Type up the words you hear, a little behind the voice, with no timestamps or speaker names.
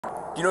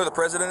you know who the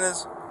president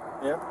is?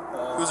 Yep.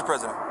 Who's the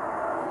president?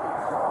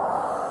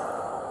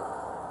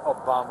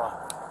 Obama.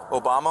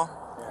 Obama?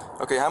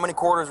 Yeah. Okay, how many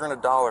quarters are in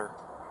a dollar?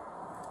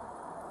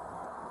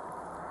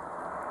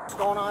 What's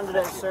going on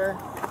today, sir?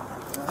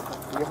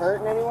 You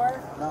hurting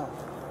anywhere? No.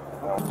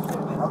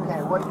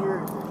 Okay, what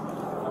year is it?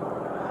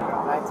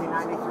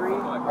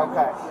 1993?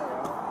 Okay.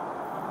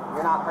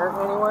 You're not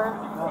hurting anywhere?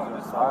 No.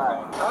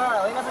 Alright.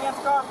 Alright, lean up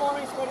against the car for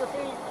me, spread your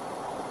feet.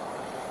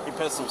 He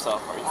pissed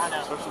himself. Are you? I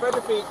know. Spread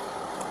your feet.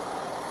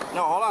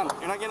 No, hold on.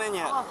 You're not getting in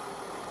yet.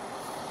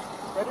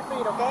 Spread your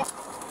feet, okay?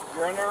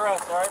 You're under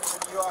arrest, all right?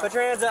 You are. Put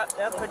your hands up.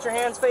 Yep, put your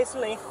hands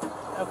facing me.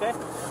 Okay.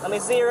 Let me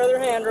see your other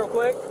hand real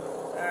quick.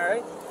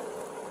 Alright.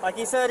 Like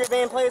you said, you're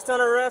being placed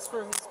under arrest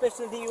for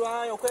suspicion of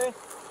DUI, okay?